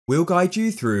We'll guide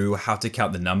you through how to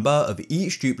count the number of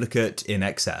each duplicate in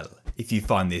Excel. If you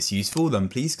find this useful, then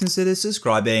please consider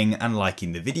subscribing and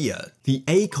liking the video. The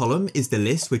A column is the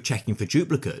list we're checking for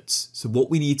duplicates. So what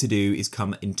we need to do is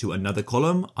come into another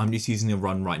column. I'm just using a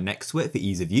run right next to it for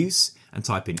ease of use, and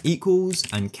type in equals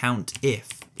and count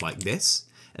if, like this,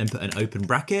 and put an open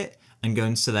bracket and go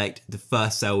and select the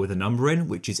first cell with a number in,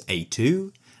 which is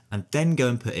A2, and then go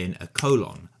and put in a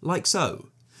colon, like so.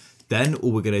 Then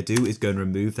all we're going to do is go and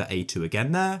remove that A2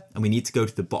 again there, and we need to go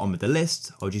to the bottom of the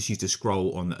list. I'll just use the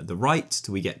scroll on the right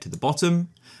till we get to the bottom,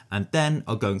 and then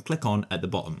I'll go and click on at the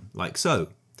bottom, like so.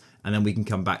 And then we can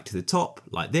come back to the top,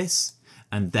 like this,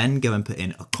 and then go and put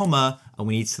in a comma, and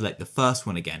we need to select the first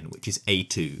one again, which is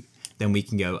A2. Then we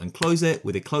can go and close it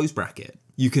with a close bracket.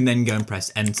 You can then go and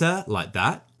press enter, like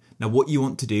that. Now what you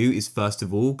want to do is first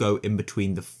of all go in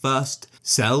between the first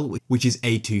cell, which is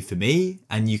A2 for me,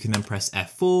 and you can then press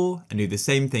F4 and do the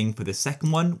same thing for the second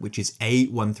one, which is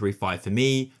A135 for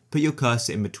me. Put your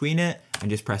cursor in between it and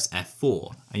just press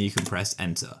F4 and you can press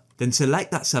enter. Then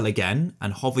select that cell again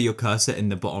and hover your cursor in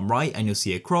the bottom right and you'll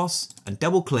see a cross, and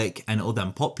double click and it will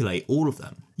then populate all of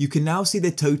them. You can now see the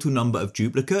total number of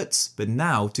duplicates, but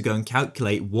now to go and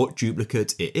calculate what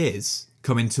duplicate it is,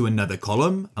 come into another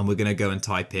column and we're going to go and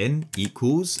type in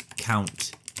equals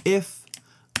count if,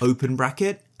 open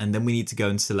bracket, and then we need to go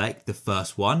and select the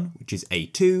first one, which is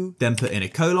A2, then put in a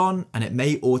colon, and it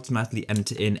may automatically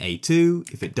enter in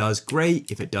A2. If it does, great.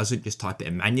 If it doesn't, just type it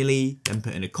in manually, then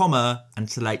put in a comma and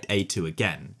select A2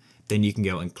 again. Then you can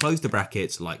go and close the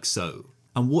brackets like so.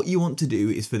 And what you want to do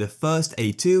is for the first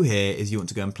A2 here is you want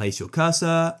to go and place your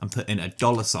cursor and put in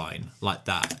a $sign like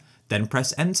that, then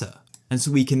press enter. And so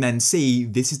we can then see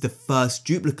this is the first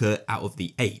duplicate out of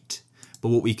the 8. But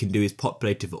what we can do is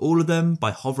populate it for all of them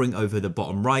by hovering over the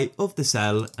bottom right of the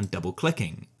cell and double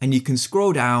clicking. And you can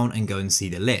scroll down and go and see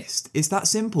the list. It's that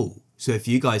simple. So if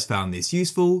you guys found this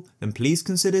useful, then please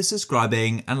consider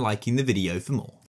subscribing and liking the video for more.